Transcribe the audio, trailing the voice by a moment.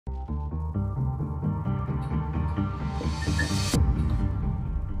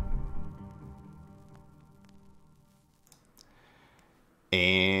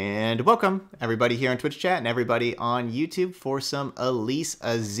And welcome everybody here on Twitch chat and everybody on YouTube for some Elise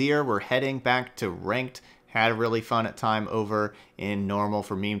Azir. We're heading back to ranked. Had a really fun time over in normal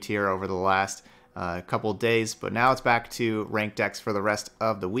for meme tier over the last couple days, but now it's back to ranked decks for the rest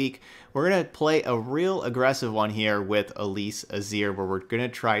of the week. We're going to play a real aggressive one here with Elise Azir, where we're going to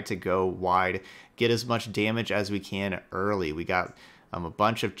try to go wide, get as much damage as we can early. We got a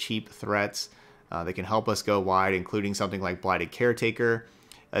bunch of cheap threats that can help us go wide, including something like Blighted Caretaker.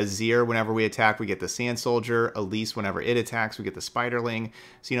 Azir, whenever we attack, we get the Sand Soldier. Elise, whenever it attacks, we get the Spiderling.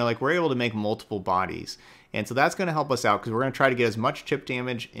 So, we're able to make multiple bodies. And so that's going to help us out because we're going to try to get as much chip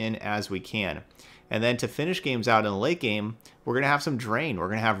damage in as we can. And then to finish games out in the late game, we're going to have some drain. We're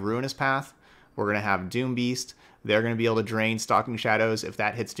going to have Ruinous Path. We're going to have Doom Beast. They're going to be able to drain Stalking Shadows. If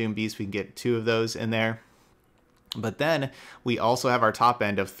that hits Doom Beast, we can get 2 of those in there. But then we also have our top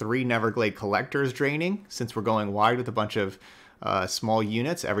end of 3 Neverglade Collectors draining, since we're going wide with a bunch of small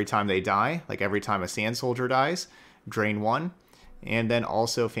units every time they die. Like every time a Sand Soldier dies, drain 1. And then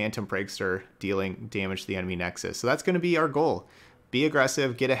also Phantom Prankster dealing damage to the enemy Nexus. So that's going to be our goal. Be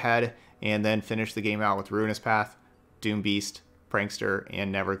aggressive, get ahead, and then finish the game out with Ruinous Path, Doom Beast, Prankster,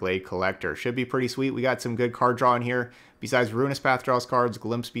 and Neverglade Collector. Should be pretty sweet. We got some good card draw in here. Besides Ruinous Path draws cards,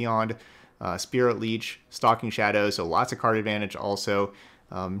 Glimpse Beyond, Spirit Leech, Stalking Shadows, so lots of card advantage also.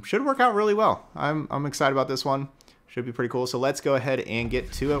 Should work out really well. I'm excited about this one. Should be pretty cool. So let's go ahead and get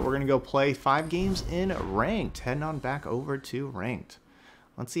to it. We're going to go play 5 games in ranked. Heading on back over to ranked.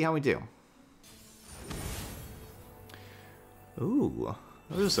 Let's see how we do. Ooh,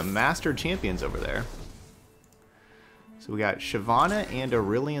 those are some master champions over there. So we got Shyvana and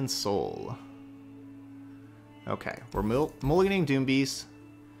Aurelion Sol. Okay, we're mulliganing Doom Beast.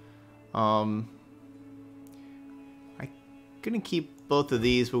 I'm gonna keep both of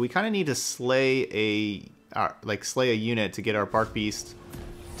these, but we kind of need to slay a unit to get our Bark Beast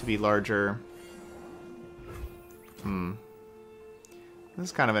to be larger. This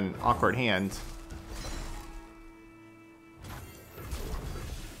is kind of an awkward hand.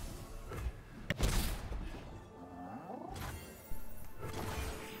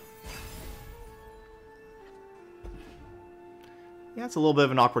 Yeah, it's a little bit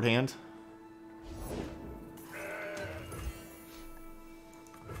of an awkward hand.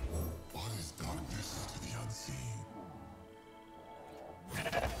 What is darkness to the unseen?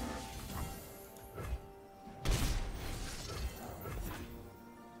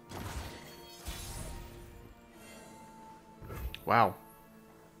 Wow.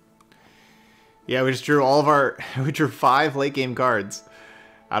 Yeah, we just drew all of our we drew 5 late game cards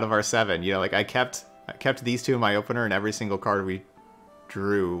out of our 7. I kept these 2 in my opener, and every single card we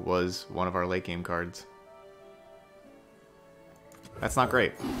drew was one of our late game cards. That's not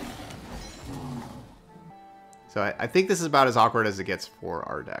great. So I think this is about as awkward as it gets for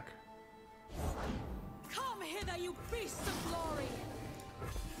our deck. Come hither, you beasts of glory.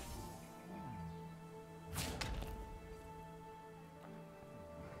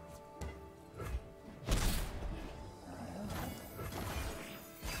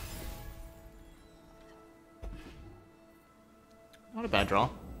 Not a bad draw.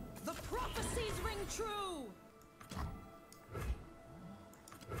 The prophecies ring true.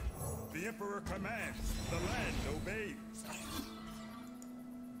 The Emperor commands, the land obeys.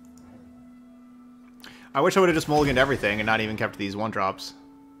 I wish I would have just mulliganed everything and not even kept these 1-drops.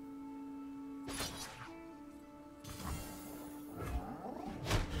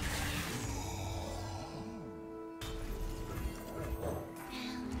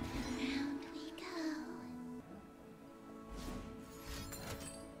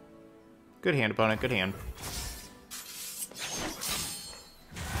 Good hand, opponent. Good hand.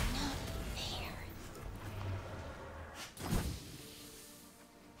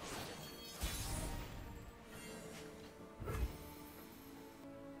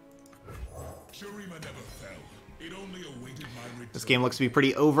 Shurima never fell. It only awaited my return. This game looks to be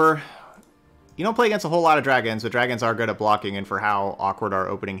pretty over. You don't play against a whole lot of dragons, but dragons are good at blocking, and for how awkward our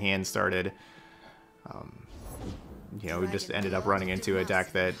opening hand started, we just ended up running into a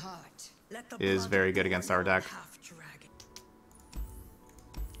deck that is very good against our deck.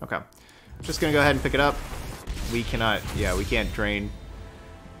 Okay. Just gonna go ahead and pick it up. We can't drain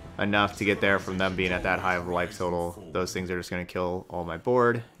enough to get there from them being at that high of a life total. Those things are just gonna kill all my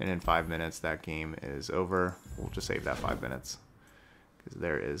board, and in 5 minutes that game is over. We'll just save that 5 minutes, because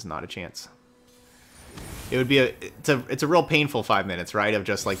there is not a chance. It would be it's a real painful 5 minutes, right? Of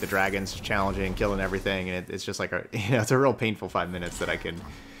just like the dragons challenging, killing everything, and it's just like it's a real painful 5 minutes that I can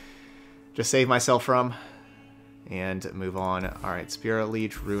just save myself from and move on. All right, Spirit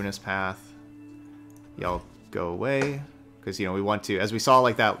Leech, Ruinous Path. Y'all go away. because you know we want to, as we saw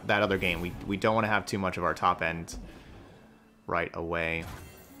like that other game, we don't want to have too much of our top end right away.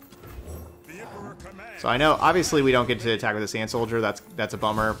 So I know obviously we don't get to attack with the Sand Soldier. That's a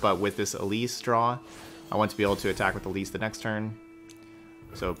bummer. But with this Elise draw, I want to be able to attack with Elise the next turn.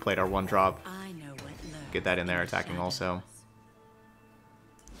 So played our 1-drop. Get that in there attacking also.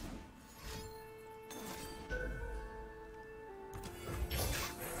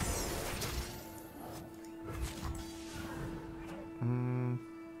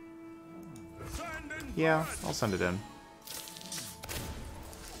 Yeah, I'll send it in.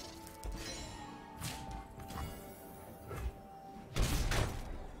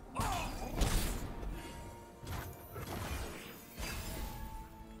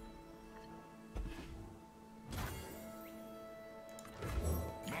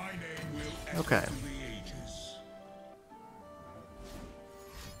 Okay.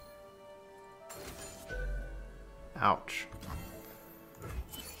 Ouch.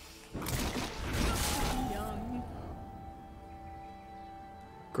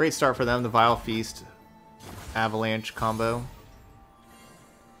 Great start for them, the Vile Feast Avalanche combo.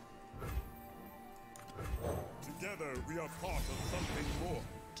 Together we are part of something more.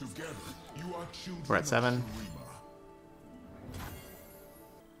 Together, you are children. We're at 7.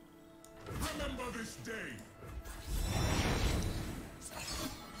 Remember this day.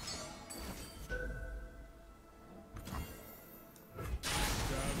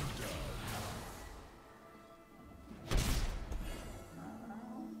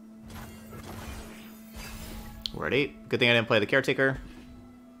 We're at 8. Good thing I didn't play the Caretaker.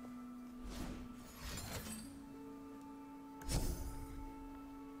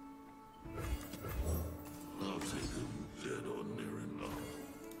 I'll take him dead or near enough.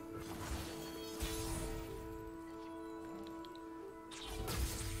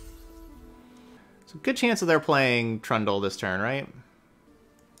 So good chance that they're playing Trundle this turn, right?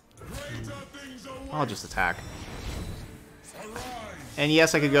 I'll just attack. And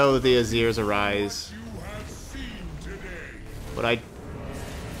yes, I could go with the Azir's Arise. But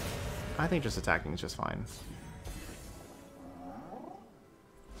I think just attacking is just fine.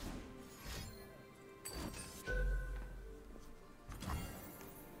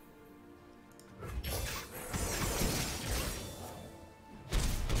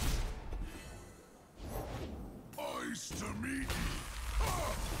 Ice to meet.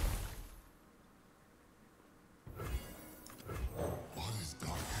 What is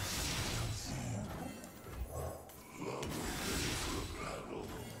darkness?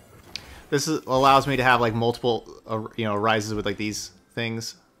 This allows me to have like multiple, you know, rises with like these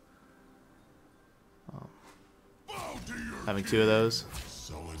things. Having 2 of those.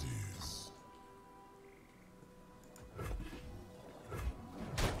 So it is.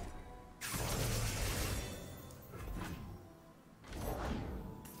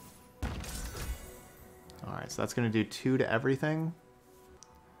 All right, so that's going to do 2 to everything.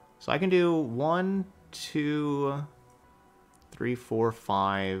 So I can do 1, 2, 3, 4,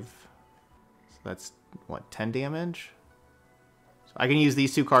 5. So that's, what, 10 damage? So I can use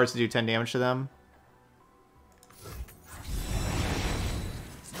these 2 cards to do 10 damage to them.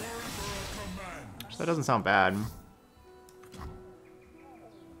 So that doesn't sound bad.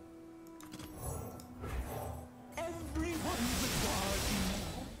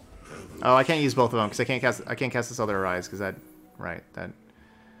 Oh, I can't use both of them because I can't cast this other Arise because that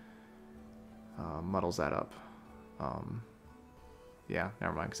muddles that up. Yeah,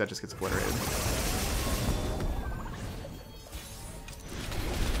 never mind because that just gets obliterated.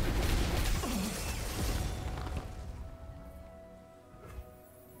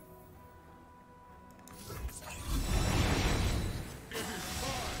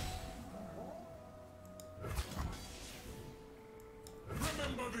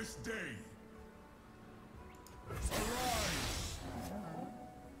 Remember this day. Arise.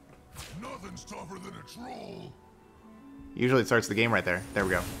 Nothing's tougher than a troll. Usually it starts the game right there. There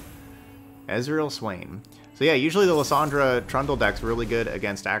we go. Ezreal Swain. So yeah, usually the Lissandra Trundle deck's really good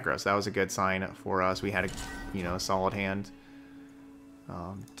against aggro, so that was a good sign for us. We had a solid hand.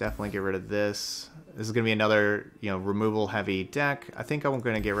 Definitely get rid of this. This is going to be another, removal heavy deck. I think I'm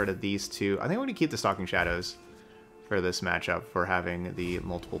going to get rid of these 2. I think I'm going to keep the Stalking Shadows for this matchup for having the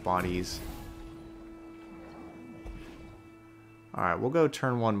multiple bodies. Alright, we'll go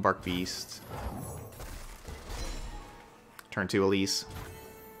turn 1 Bark Beast. Turn 2 Elise.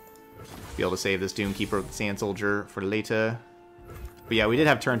 Be able to save this Doomkeeper with the Sand Soldier for later. But yeah, we did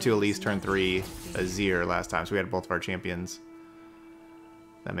have turn 2 Elise, turn 3 Azir last time, so we had both of our champions.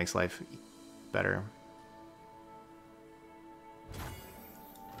 That makes life better.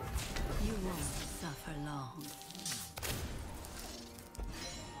 You won't suffer long.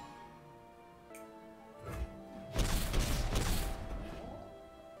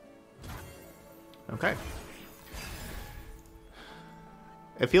 Okay.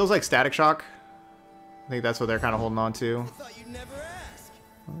 It feels like Static Shock. I think that's what they're kind of holding on to. I thought you'd never ask.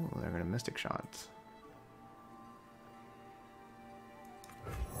 Oh, they're going to Mystic Shot.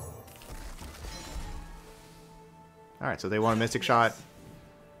 Alright, so they want a Mystic Shot.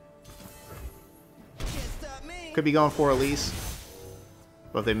 Can't stop me. Could be going for Elise.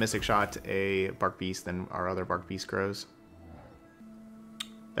 But if they Mystic Shot a Bark Beast, then our other Bark Beast grows.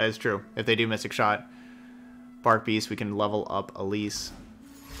 That is true. If they do Mystic Shot Bark Beast, we can level up Elise.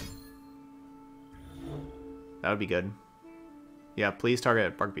 That would be good. Yeah, please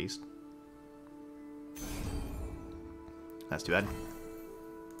target Bark Beast. That's too bad.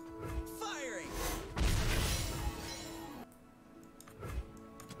 Firing.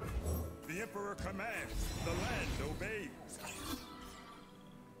 The Emperor commands, the land obeys.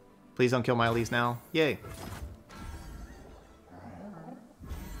 Please don't kill my Elise now. Yay.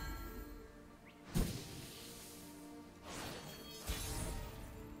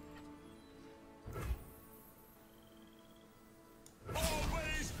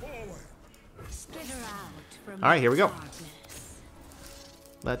 Always forward. Split her out from All right, here we go. darkness.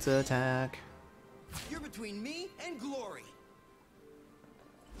 Let's attack. You're between me and glory.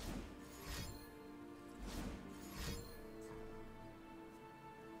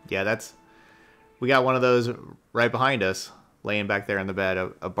 Yeah, that's... We got one of those right behind us, laying back there in the bed,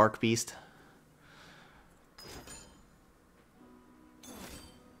 a Bark Beast.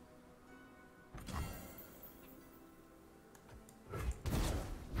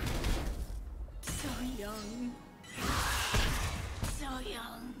 So young. So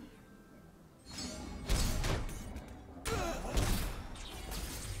young.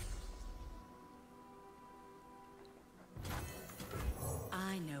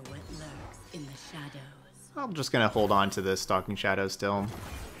 I know what lurks in the shadows. I'm just going to hold on to this Stalking Shadow still.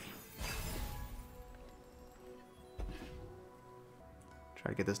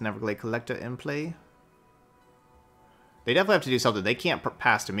 Try to get this Neverglade Collector in play. They definitely have to do something. They can't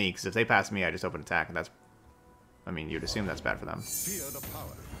pass to me, because if they pass me, I just open attack, and that's... I mean, you'd assume that's bad for them. Fear the power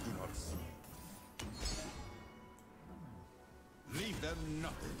you do not see. Leave them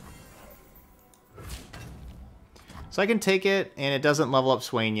nothing. So I can take it, and it doesn't level up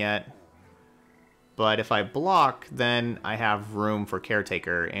Swain yet. But if I block, then I have room for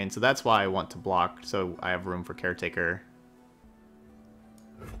Caretaker, and so that's why I want to block, so I have room for Caretaker.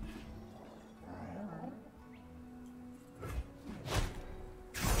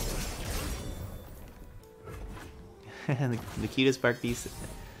 the cutest Bark Beast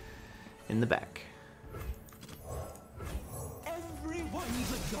in the back.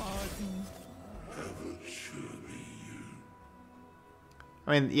 Everyone's a garden.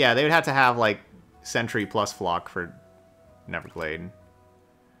 I mean, yeah, they would have to have, like, Sentry plus Flock for Neverglade.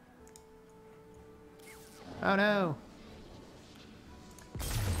 Oh, no.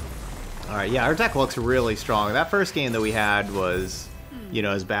 Alright, yeah, our deck looks really strong. That first game that we had was, you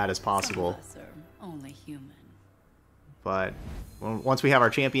know, as bad as possible. Some of us are only human. But once we have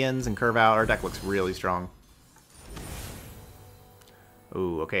our champions and curve out, our deck looks really strong.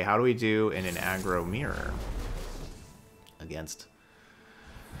 Ooh, okay, how do we do in an aggro mirror? Against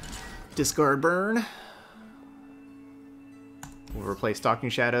Discard Burn. We'll replace Stalking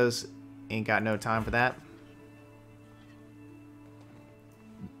Shadows. Ain't got no time for that.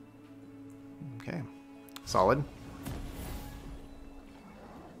 Okay, solid.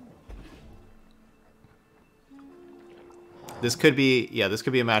 This could be, yeah, this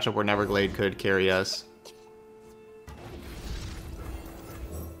could be a matchup where Neverglade could carry us.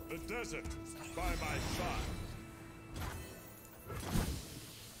 The desert by my side.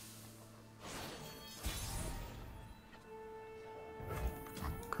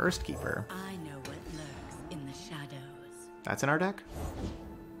 Cursed Keeper. I know what lurks in the shadows. That's in our deck?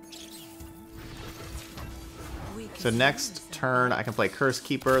 We can So see next this turn, I can play Cursed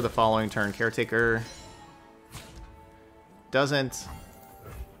Keeper. The following turn, Caretaker. Doesn't...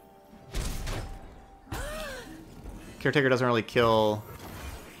 Caretaker doesn't really kill...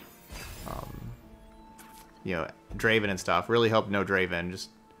 you know, Draven and stuff. Really hope no Draven. Just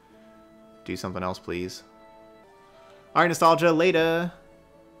do something else, please. Alright, Nostalgia, later.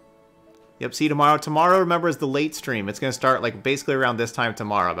 Yep, see you tomorrow. Tomorrow, remember, is the late stream. It's going to start, like, basically around this time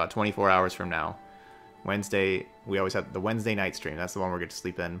tomorrow, about 24 hours from now. Wednesday, we always have the Wednesday night stream. That's the one we're going to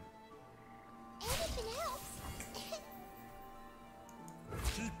sleep in. Anything else?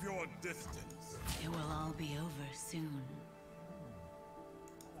 Keep your distance. It will all be over soon.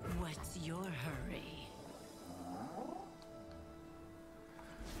 What's your hurry?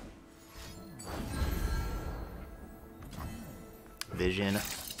 Vision.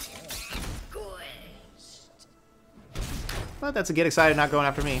 Good. But that's a get excited not going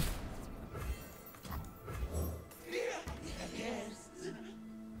after me.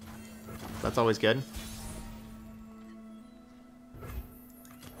 That's always good.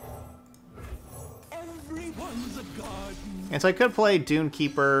 Everyone's a garden. And so I could play Dune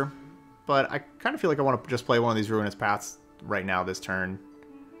Keeper, but I kind of feel like I want to just play one of these Ruinous Paths right now this turn.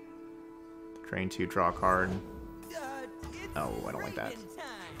 Drain 2, draw a card. It's Oh, I don't like that. raven time.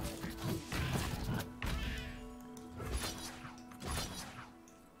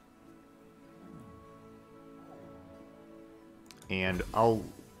 And I'll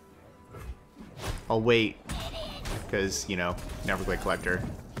wait, because, you know, Neverglade Collector.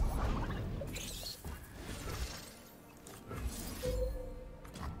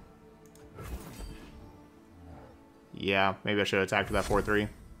 Yeah, maybe I should have attacked with that 4-3.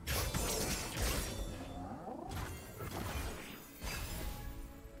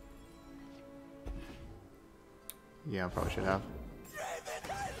 Yeah, I probably should have.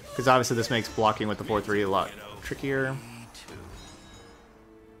 Because obviously this makes blocking with the 4-3 a lot trickier.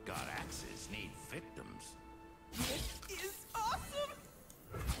 God axes need victims. This is awesome.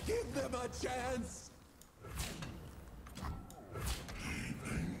 Give them a chance.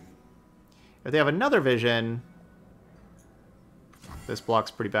 If they have another vision, this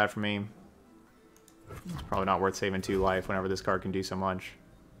block's pretty bad for me. It's probably not worth saving 2 life whenever this card can do so much.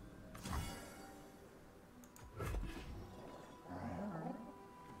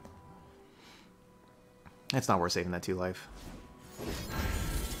 It's not worth saving that 2 life.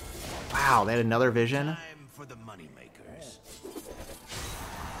 Wow, they had another vision? Time for the moneymakers.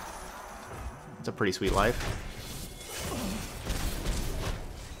 It's a pretty sweet life.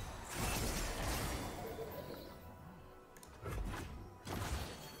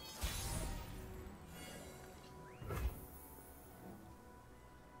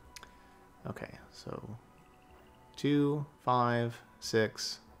 Okay, so 2, 5,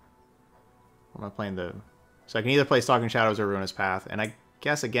 6. What am I playing the? So I can either play Stalking Shadows or Ruinous Path, and I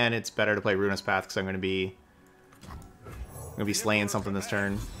guess again it's better to play Ruinous Path because I'm going to be slaying something this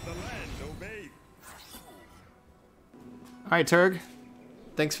turn. The land obeyed. All right, Turg.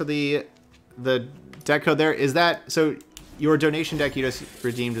 Thanks for the deck code there. Is that so? Your donation deck you just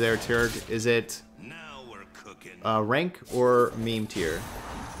redeemed there, Turg. Is it Now we're cooking. rank or meme tier?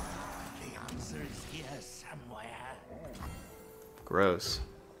 The answer's here somewhere. Gross.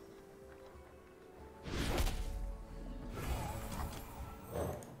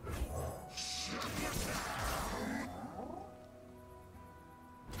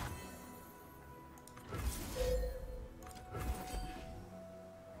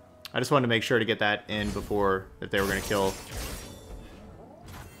 I just wanted to make sure to get that in before if they were going to kill.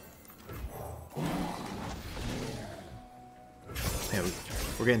 Man,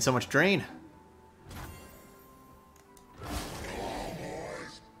 we're getting so much drain.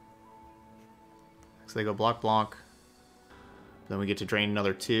 So they go block, block. Then we get to drain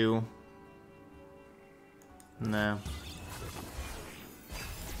another 2. Nah.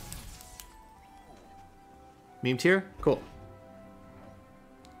 Meme tier? Cool.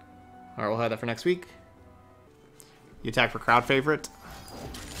 Alright, we'll have that for next week. You attack for crowd favorite.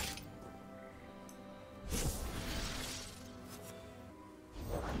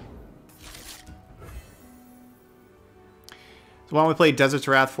 So why don't we play Desert's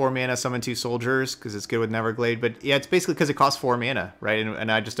Wrath 4 mana, summon 2 soldiers, because it's good with Neverglade. But yeah, it's basically because it costs 4 mana, right?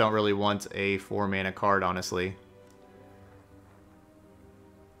 And I just don't really want a 4 mana card, honestly.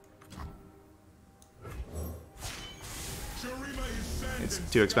 It's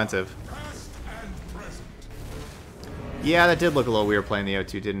too expensive. Yeah, that did look a little weird playing the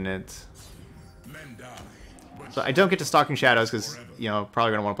O2, didn't it? So I don't get to Stalking Shadows because, you know,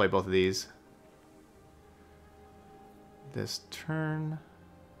 probably going to want to play both of these. This turn.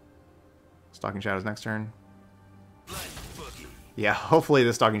 Stalking Shadows next turn. Yeah, hopefully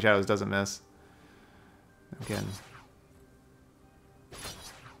the Stalking Shadows doesn't miss. Again.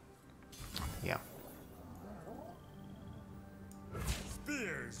 Yeah.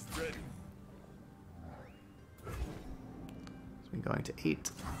 Spears ready. So we're going to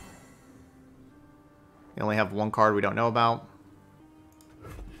 8. We only have 1 card we don't know about.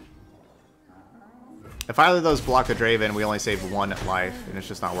 If either of those block the Draven, we only save 1 life, and it's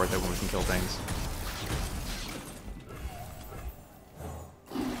just not worth it when we can kill things.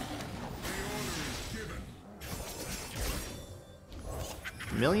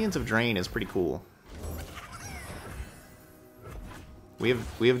 Millions of drain is pretty cool. We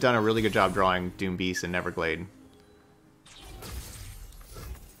have done a really good job drawing Doom Beast and Neverglade.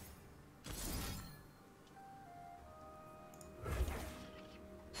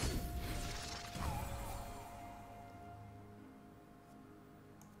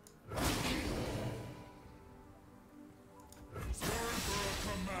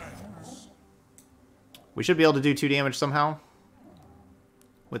 We should be able to do 2 damage somehow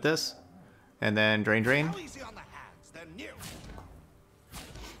with this. And then drain, drain. How easy on the hands, they're new.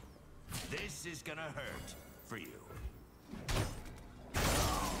 This is gonna hurt for you.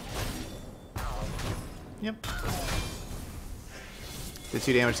 Yep. Did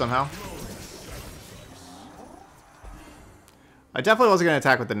 2 damage somehow. I definitely wasn't going to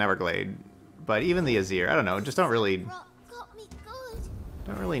attack with the Neverglade, but even the Azir, I don't know, just don't really Rock got me good.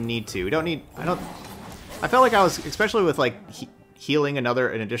 don't really need to. We don't need. I felt like I was, especially with like healing an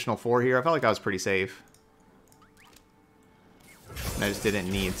additional 4 here. I felt like I was pretty safe, and I just didn't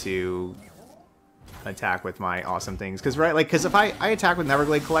need to attack with my awesome things. Because because if I attack with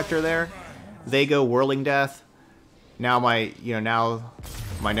Neverglade Collector there, they go Whirling Death. Now my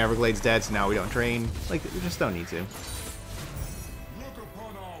Neverglade's dead, so now we don't drain. Like, we just don't need to. Look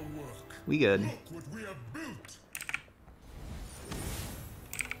upon our work. We good. Look what we have built.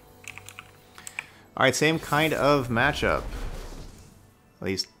 Alright, same kind of matchup. At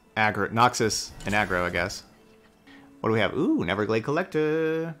least aggro, Noxus and aggro, I guess. What do we have? Ooh, Neverglade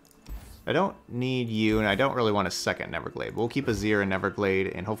Collector. I don't need you, and I don't really want a second Neverglade. We'll keep Azir and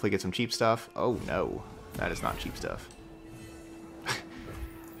Neverglade and hopefully get some cheap stuff. Oh no, that is not cheap stuff.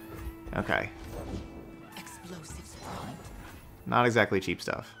 Okay. Explosives prime. Not exactly cheap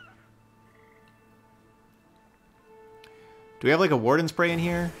stuff. Do we have like a Warden Spray in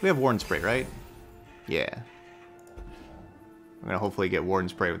here? We have Warden Spray, right? Yeah. I'm gonna hopefully get Warden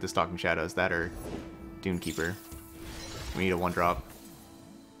Spray with the Stalking Shadows. That or Dune Keeper. We need a 1-drop.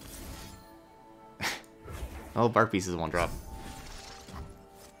 Oh, Bark Beast is a 1-drop.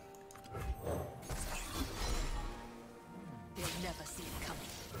 They'll never see it coming.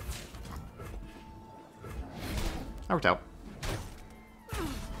 That worked out.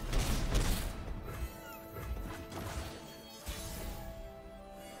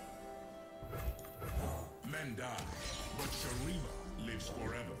 Men die, but Shurima lives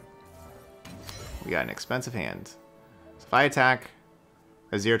forever. We got an expensive hand. So if I attack,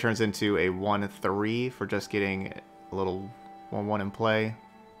 Azir turns into a 1-3 for just getting a little 1-1 in play.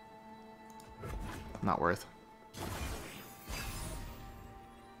 Not worth.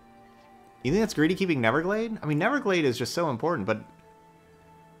 You think that's greedy keeping Neverglade? I mean, Neverglade is just so important, but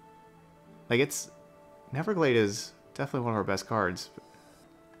like Neverglade is definitely one of our best cards.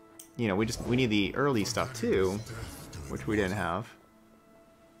 You know, we need the early stuff too, which we didn't have,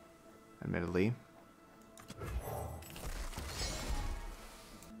 admittedly.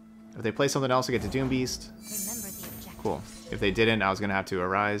 If they play something else, we get to Doom Beast. Remember the objective. Cool. If they didn't, I was gonna have to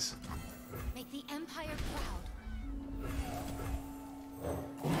Arise. Make the Empire proud.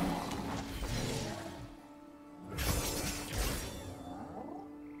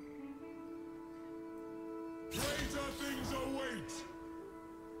 Greater things await.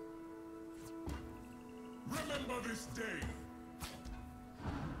 Remember this day.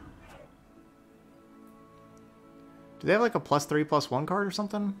 Do they have like a +3/+1 card or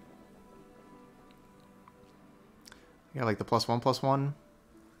something? Yeah, like the +1/+1.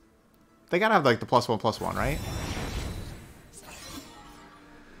 They gotta have like the +1/+1, right?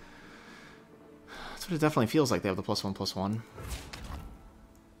 That's what it definitely feels like. They have the +1/+1.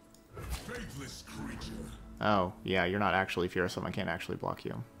 Faithless creature. Oh, yeah, you're not actually fearsome. I can't actually block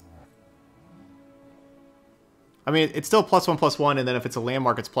you. I mean, it's still +1/+1, and then if it's a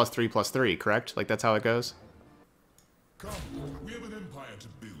landmark, it's +3/+3, correct? Like, that's how it goes? Come, we have an empire to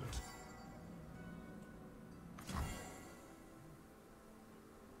build.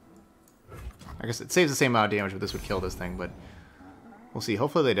 I guess it saves the same amount of damage, but this would kill this thing, but we'll see.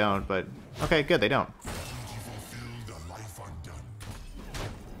 Hopefully they don't, but okay, good, they don't. Duty fulfilled, a life undone.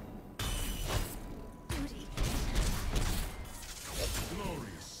 Duty.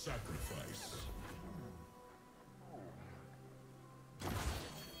 Glorious sacrifice.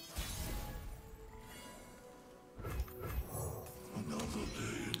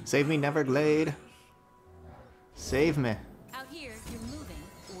 Save me, Neverglade. Save me. Out here, you're moving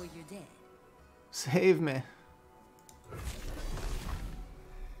or you're dead. Save me.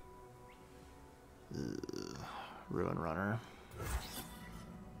 Ugh, Ruin Runner.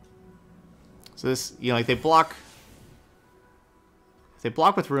 So this, you know, like they block. If they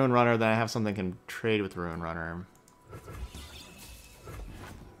block with Ruin Runner, then I have something can trade with Ruin Runner.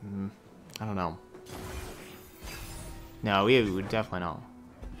 I don't know. No, we would definitely not.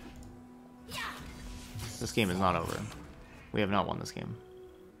 This game is not over. We have not won this game.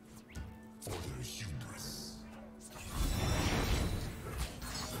 For their hubris.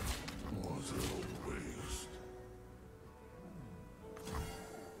 Mortal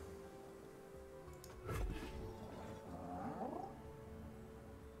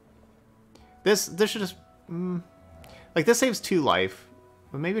waste. This should just Like, this saves 2 life.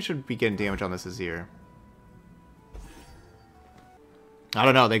 But maybe it should be getting damage on this Azir. I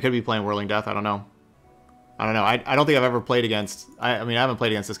don't know. They could be playing Whirling Death. I don't know. I don't know. I don't think I've ever played against... I mean, I haven't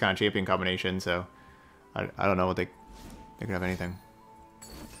played against this kind of champion combination, so... I don't know what they could have anything.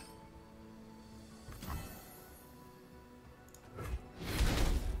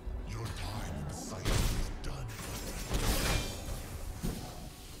 Your time in sight is done.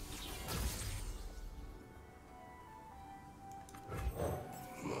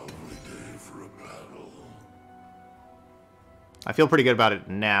 Lovely day for a battle. I feel pretty good about it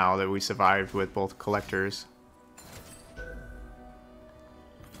now that we survived with both collectors.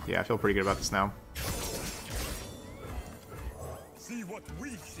 Yeah, I feel pretty good about this now. See what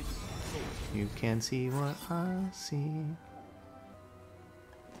we see. You can see what I see.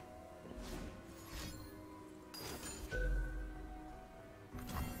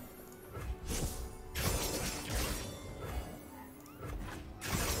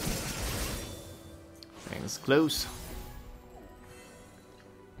 Things close.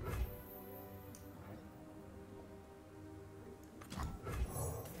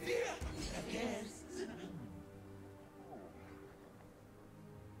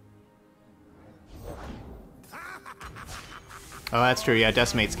 Oh, that's true. Yeah,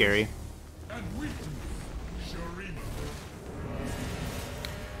 Decimate's scary. And we Shurima.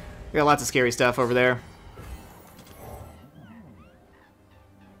 We got lots of scary stuff over there.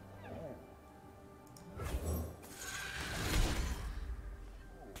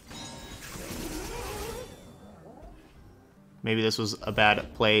 Maybe this was a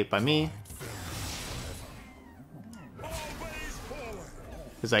bad play by me.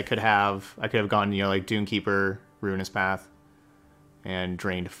 Because I could have gone, you know, like Dunekeeper, Ruinous Path, and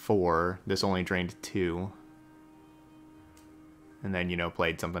drained 4. This only drained 2. And then, you know,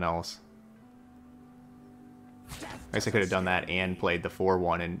 played something else. I guess I could have done that and played the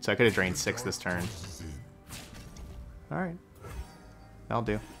 4-1, and so I could have drained 6 this turn. Alright. That'll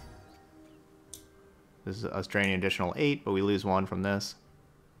do. This is us draining an additional 8, but we lose 1 from this.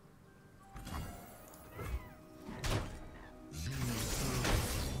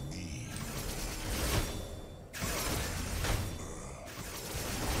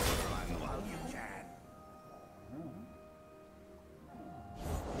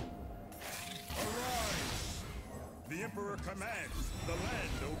 The Emperor commands, the land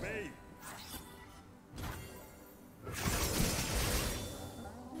obey.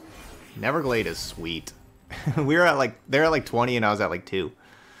 Neverglade is sweet. They're at like 20 and I was at like 2.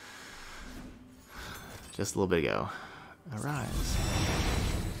 Just a little bit ago. Arise.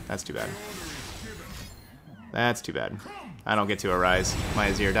 That's too bad. That's too bad. I don't get to arise. My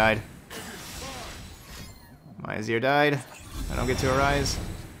Azir died. My Azir died. I don't get to arise.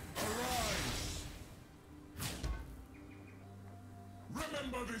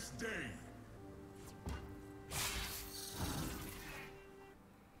 Remember this day.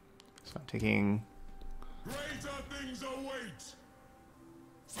 So I'm taking... Greater things await.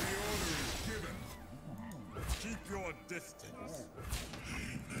 The order is given. Keep your distance.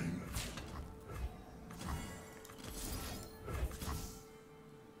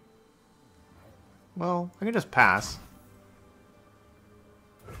 Well, I can just pass.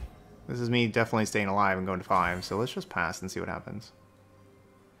 This is me definitely staying alive and going to 5, so let's just pass and see what happens.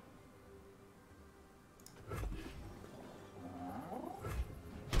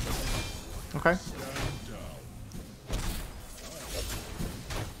 Okay.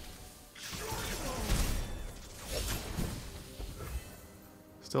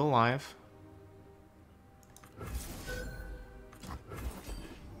 Still alive.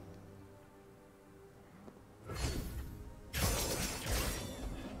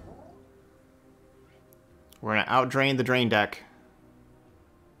 We're gonna outdrain the drain deck.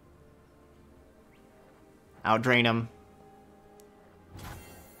 Outdrain him.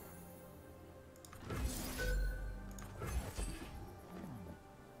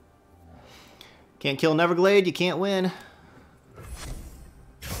 Can't kill Neverglade, you can't win.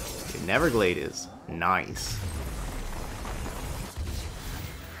 Neverglade is nice.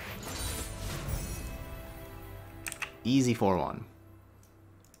 Easy 4-1.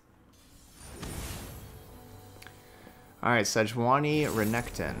 Alright, Sejuani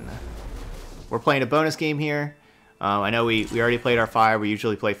Renekton. We're playing a bonus game here. I know we already played our 5. We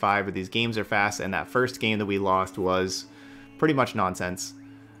usually play 5, but these games are fast, and that first game that we lost was pretty much nonsense.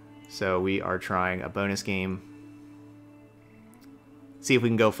 So we are trying a bonus game. See if we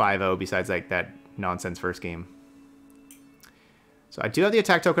can go 5-0 besides like that nonsense first game. So I do have the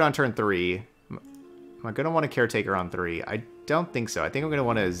attack token on turn 3. Am I going to want a Caretaker on 3? I don't think so. I think I'm going to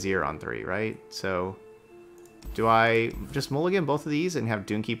want a Azir on 3, right? So Do I just mulligan both of these and have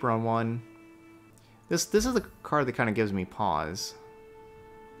Dunekeeper on one? This is the card that kind of gives me pause.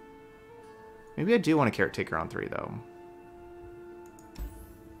 Maybe I do want a Caretaker on 3, though.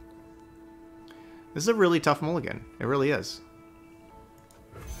 This is a really tough mulligan. It really is.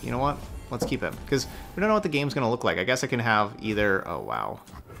 You know what? Let's keep it. Because we don't know what the game's going to look like. I guess I can have either... Oh, wow.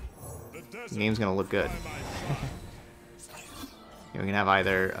 The game's going to look good. We can have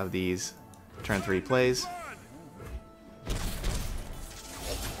either of these turn 3 plays.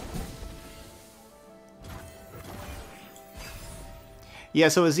 Yeah,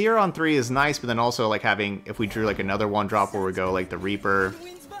 so Azir on 3 is nice, but then also like having, if we drew like another 1-drop where we go like the Reaper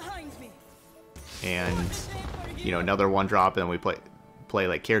and, you know, another 1-drop, and then we play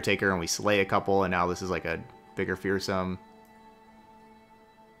like Caretaker and we slay a couple, and now this is like a bigger fearsome.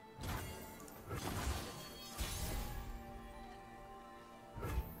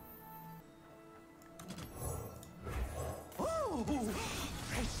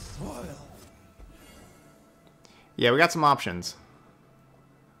 Yeah, we got some options.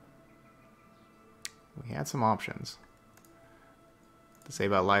 We had some options. To say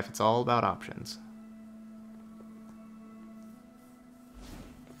about life, it's all about options.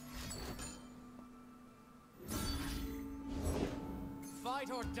 Fight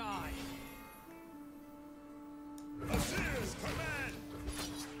or die. Azir's command.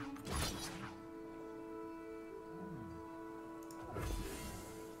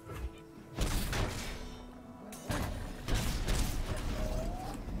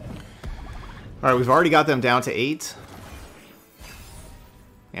 All right, we've already got them down to 8.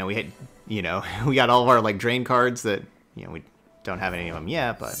 And we had, you know, we got all of our like drain cards that, you know, we don't have any of them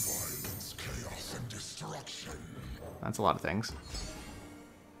yet, but Violence, chaos, and destruction. that's a lot of things.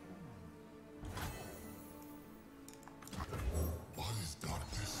 What is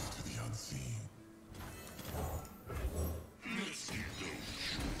darkness to the unseen?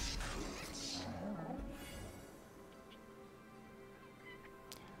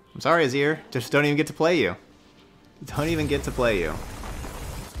 I'm sorry, Azir. Just don't even get to play you. Don't even get to play you.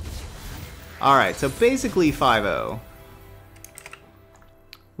 Alright, so basically 5-0.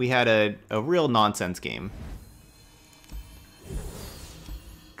 We had a real nonsense game.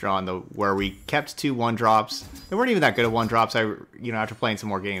 Drawing where we kept 2 1-drops. They weren't even that good at 1-drops. You know, after playing some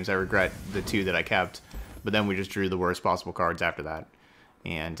more games, I regret the 2 that I kept. But then we just drew the worst possible cards after that.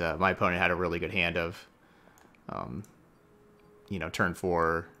 And my opponent had a really good hand of, you know, turn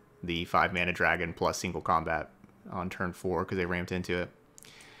 4, the 5-mana dragon plus single combat on turn 4 because they ramped into it.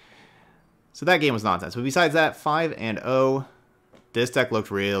 So that game was nonsense. But besides that, 5-0. This deck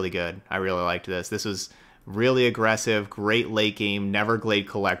looked really good. I really liked this. This was really aggressive, great late game, Neverglade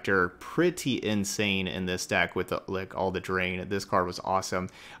Collector, pretty insane in this deck with like all the drain. This card was awesome.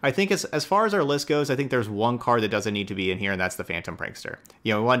 I think as far as our list goes, I think there's one card that doesn't need to be in here, and that's the Phantom Prankster.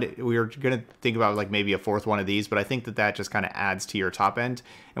 You know, we were gonna think about like maybe a 4th one of these, but I think that just kind of adds to your top end,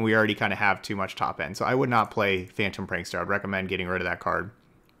 and we already kind of have too much top end. So I would not play Phantom Prankster. I'd recommend getting rid of that card.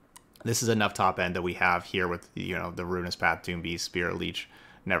 This is enough top end that we have here with, you know, the Ruinous Path, Doom Beast, Spirit Leech,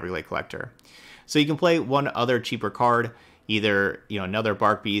 Neverglade Collector. So you can play one other cheaper card, either, you know, another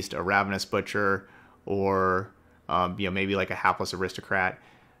Bark Beast, a Ravenous Butcher, or, you know, maybe like a Hapless Aristocrat.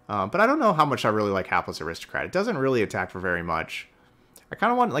 But I don't know how much I really like Hapless Aristocrat. It doesn't really attack for very much. I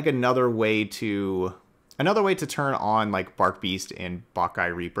kind of want like another way to turn on like Bark Beast and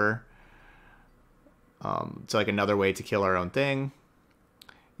Bokkai Reaper. So like another way to kill our own thing.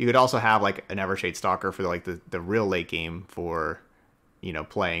 You could also have like an Evershade Stalker for like the real late game for, you know,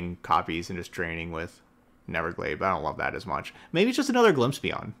 playing copies and just draining with Neverglade, but I don't love that as much. Maybe it's just another Glimpse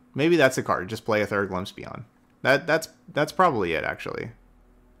Beyond. Maybe that's the card. Just play a 3rd Glimpse Beyond. That's probably it, actually.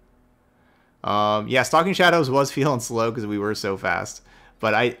 Yeah, Stalking Shadows was feeling slow because we were so fast.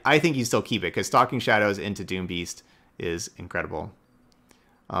 But I think you still keep it, because Stalking Shadows into Doom Beast is incredible.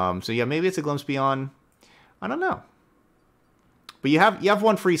 So yeah, maybe it's a Glimpse Beyond. I don't know. But you have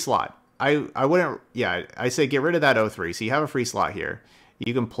one free slot. I wouldn't, yeah, I say get rid of that 0-3. So you have a free slot here.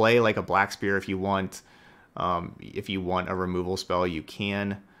 You can play like a Black Spear if you want. If you want a removal spell, you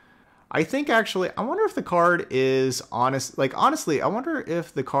can. I think actually, I wonder if the card is honestly, I wonder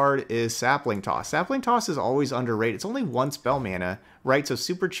if the card is Sapling Toss. Sapling Toss is always underrated. It's only 1 spell mana, right? So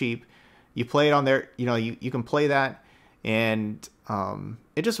super cheap. You play it on there, you know, you can play that, and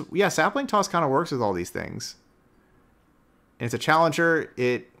it just, yeah, Sapling Toss kind of works with all these things. And it's a challenger.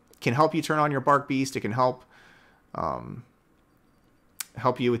 It can help you turn on your Bark Beast. It can help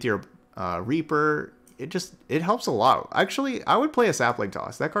you with your Reaper. It helps a lot. Actually, I would play a Sapling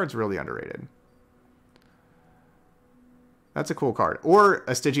Toss. That card's really underrated. That's a cool card. Or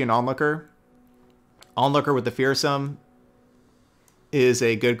a Stygian Onlooker. Onlooker with the Fearsome is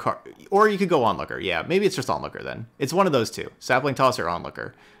a good card. Or you could go Onlooker. Yeah, maybe it's just Onlooker then. It's one of those two. Sapling Toss or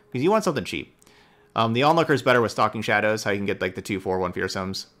Onlooker. Because you want something cheap. The Onlooker is better with Stalking Shadows. How you can get like the 2/4/1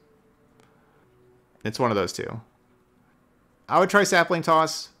 Fearsomes. It's one of those two. I would try Sapling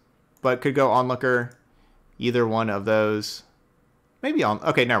Toss, but could go Onlooker. Either one of those. Maybe on.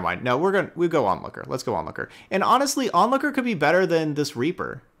 Okay, never mind. No, we go Onlooker. Let's go Onlooker. And honestly, Onlooker could be better than this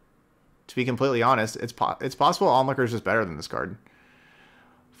Reaper. To be completely honest, it's possible Onlooker is just better than this card.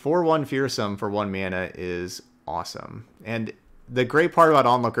 4/1 Fearsome for 1 mana is awesome. And the great part about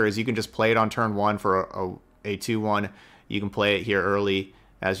Onlooker is you can just play it on turn 1 for a 2/1. You can play it here early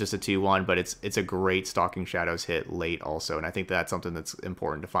as just a 2/1, but it's a great Stalking Shadows hit late also. And I think that's something that's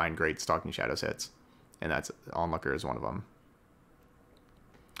important to find great Stalking Shadows hits. And that's Onlooker is one of them.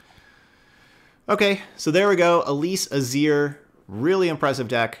 Okay, so there we go. Elise Azir, really impressive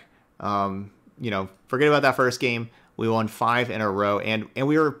deck. Forget about that first game. We won 5 in a row, and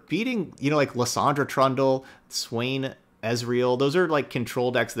we were beating, like Lysandra Trundle, Swain Ezreal. Those are like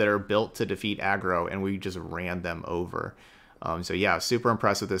control decks that are built to defeat aggro, and we just ran them over. So yeah, super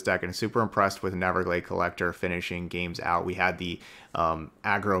impressed with this deck, and super impressed with Neverglade Collector finishing games out. We had the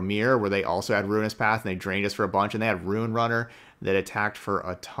aggro mirror where they also had Ruinous Path, and they drained us for a bunch, and they had Rune Runner that attacked for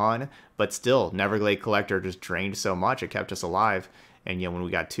a ton, but still, Neverglade Collector just drained so much, it kept us alive. And when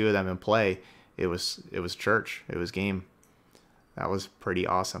we got 2 of them in play, it was church. It was game. That was pretty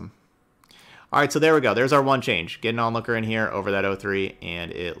awesome. All right, so there we go. There's our one change. Get an Onlooker in here over that 0-3,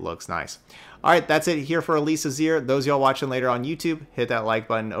 and it looks nice. All right, that's it here for Elise Azir. Those y'all watching later on YouTube, hit that like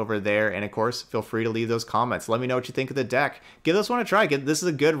button over there. And, of course, feel free to leave those comments. Let me know what you think of the deck. Give this one a try. This is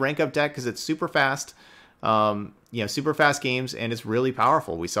a good rank-up deck because it's super fast. Super fast games, and it's really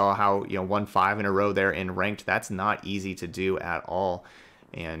powerful. We saw how, won 5 in a row there in ranked. That's not easy to do at all.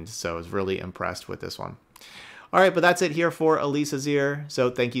 And so I was really impressed with this one. All right, but that's it here for Elise Azir. So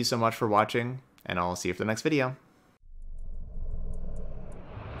thank you so much for watching, and I'll see you for the next video.